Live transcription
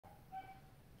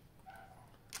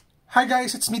Hi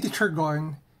guys, it's me Teacher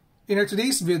Gon. In our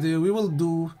today's video, we will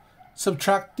do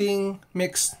subtracting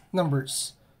mixed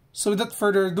numbers. So without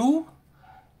further ado,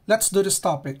 let's do this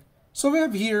topic. So we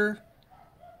have here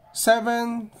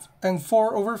 7 and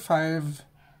 4 over 5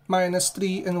 minus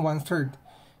 3 and 1/3.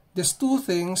 These two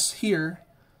things here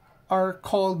are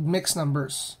called mixed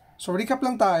numbers. So recap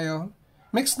lang tayo.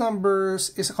 Mixed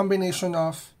numbers is a combination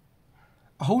of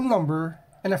a whole number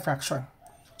and a fraction.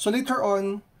 So later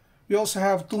on, we also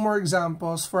have two more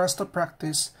examples for us to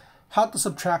practice how to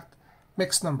subtract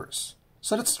mixed numbers.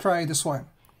 So let's try this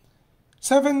one.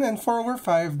 7 and 4 over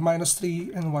 5 minus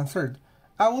 3 and 1/3.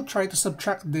 I will try to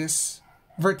subtract this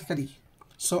vertically.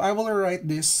 So I will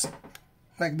write this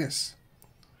like this.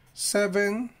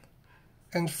 7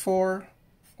 and 4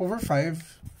 over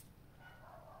 5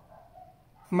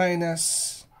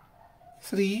 minus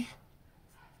 3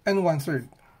 and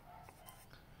 1/3.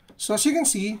 So as you can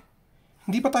see,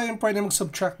 hindi pa tayo pwede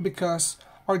mag-subtract because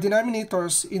our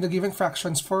denominators in the given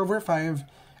fractions 4 over 5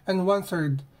 and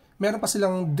 1/3, meron pa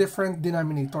silang different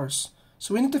denominators.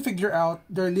 So we need to figure out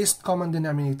their least common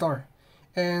denominator.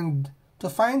 And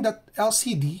to find that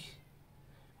LCD,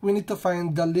 we need to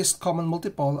find the least common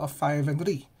multiple of 5 and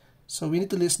 3. So we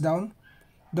need to list down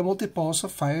the multiples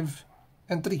of 5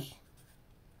 and 3.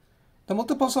 The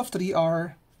multiples of 3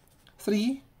 are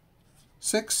 3,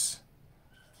 6,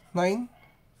 9,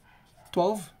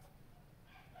 12,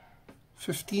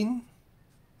 15,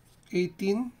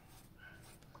 18,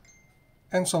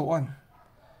 and so on.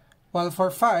 While for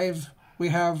 5,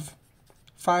 we have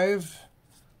 5,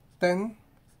 10,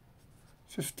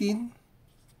 15,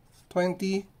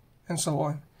 20, and so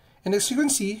on. And as you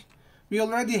can see, we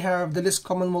already have the least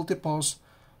common multiple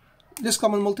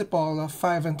of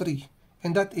 5 and 3,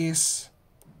 and that is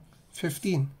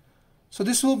 15. So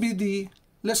this will be the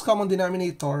least common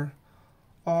denominator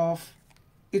of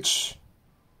each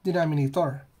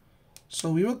denominator.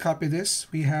 So we will copy this.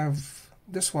 We have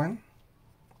this one,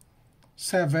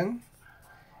 7,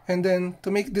 and then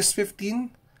to make this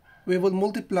 15, we will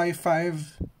multiply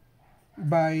 5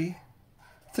 by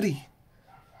 3.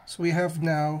 So we have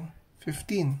now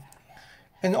 15.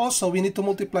 And also, we need to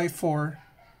multiply 4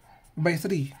 by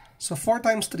 3. So 4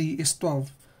 times 3 is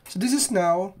 12. So this is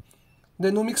now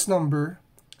the new mixed number,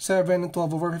 7 and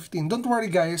 12 over 15. Don't worry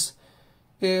guys,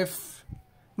 if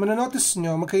manonotice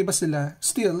nyo, magkaiba sila,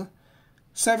 still,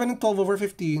 7 and 12 over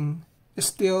 15 is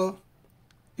still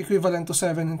equivalent to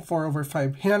 7 and 4 over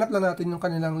 5. Hinanap lang natin yung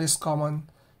kanilang least common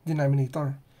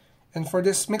denominator. And for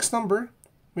this mixed number,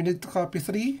 we need to copy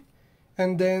 3,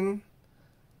 and then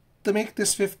to make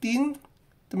this 15,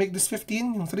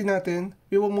 yung 3 natin,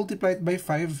 we will multiply it by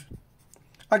 5.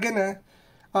 Again,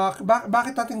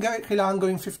 bakit natin kailangan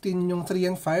gawing 15 yung 3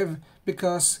 and 5?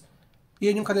 Because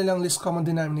yun yung kanilang least common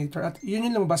denominator at yun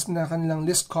yung lumabas na kanilang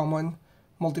least common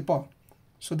multiple.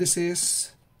 So this is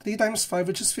 3 times 5,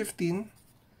 which is 15,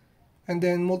 and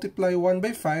then multiply 1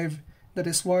 by 5, that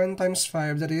is 1 times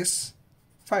 5, that is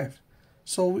 5.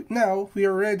 So now we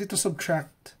are ready to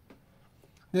subtract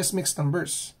these mixed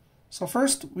numbers. So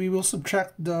first, we will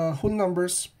subtract the whole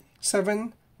numbers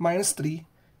 7 minus 3,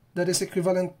 that is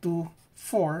equivalent to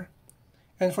 4,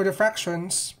 and for the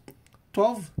fractions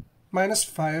 12 minus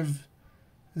 5,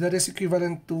 that is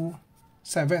equivalent to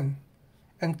 7,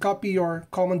 and copy your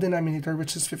common denominator,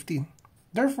 which is 15.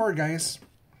 Therefore guys,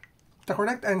 the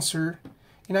correct answer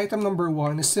in item number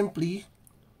 1 is simply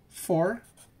 4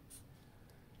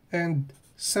 and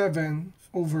 7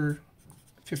 over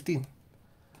 15.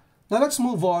 Now let's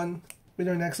move on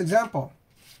with our next example.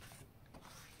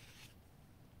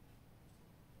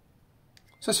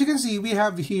 So as you can see, we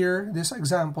have here these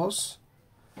examples.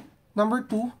 Number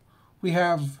 2, we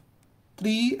have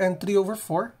 3 and 3 over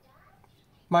 4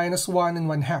 minus 1 and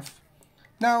 1/2.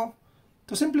 Now,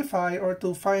 to simplify or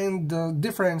to find the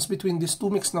difference between these two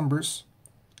mixed numbers,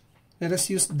 let us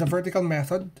use the vertical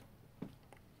method.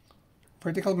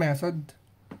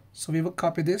 So we will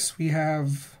copy this. We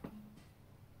have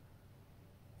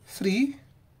 3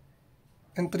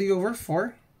 and 3 over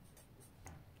 4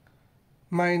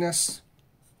 minus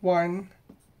 1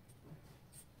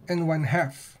 and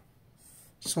 1/2.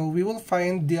 So we will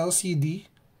find the LCD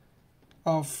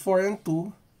of 4 and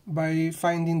 2 by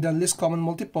finding the least common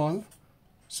multiple.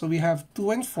 So we have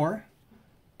 2 and 4,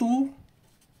 2,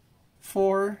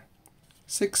 4,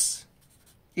 6,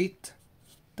 8,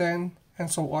 10, and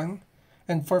so on.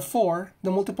 And for 4, the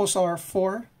multiples are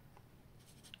 4,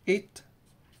 8,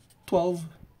 12,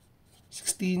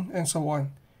 16, and so on.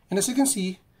 And as you can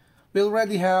see, we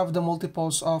already have the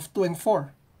multiples of 2 and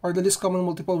 4, or the least common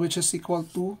multiple, which is equal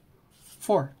to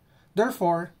 4.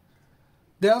 Therefore,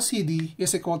 the LCD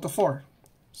is equal to 4.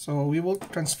 So we will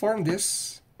transform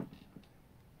this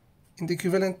into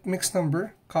equivalent mixed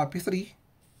number, copy 3.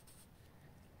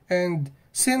 And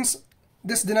since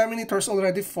this denominator is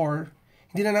already 4,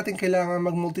 hindi na natin kailangan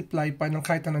mag-multiply pa ng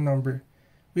kahit anong number.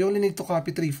 We only need to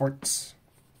copy 3/4.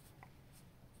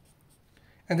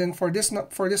 And then for this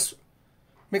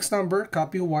mixed number,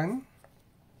 copy 1.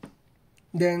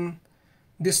 Then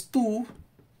this 2,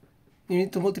 you need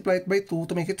to multiply it by 2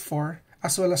 to make it 4,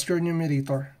 as well as your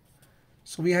numerator.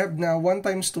 So we have now 1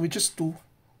 times 2, which is 2,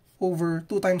 over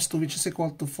 2 times 2, which is equal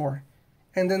to 4.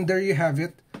 And then there you have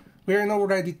it. We are now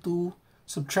ready to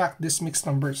subtract these mixed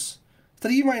numbers.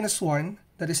 3 minus 1,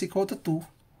 that is equal to 2.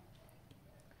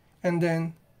 And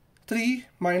then 3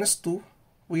 minus 2,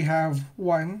 we have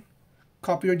 1.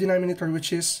 Copy your denominator,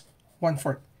 which is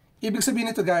 1/4. Ibig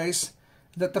sabihin nito, guys,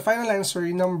 that the final answer,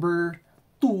 number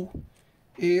 2,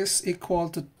 is equal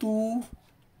to 2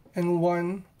 and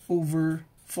 1 over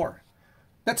 4.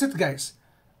 That's it, guys.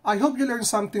 I hope you learned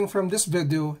something from this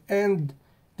video, and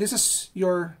this is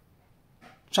your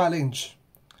challenge.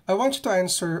 I want you to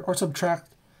answer or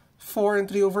subtract 4 and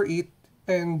 3 over 8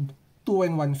 and 2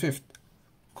 and 1/5.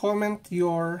 Comment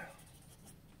your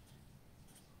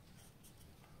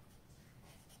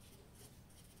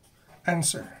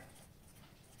answer.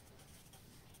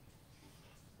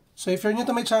 So if you're new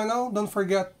to my channel, don't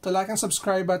forget to like and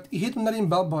subscribe at i-hit mo na rin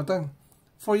bell button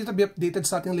for you to be updated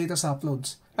sa ating latest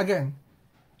uploads. Again,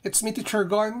 it's me, Teacher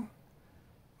Gon.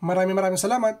 Maraming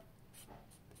salamat.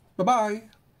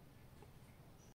 Bye-bye!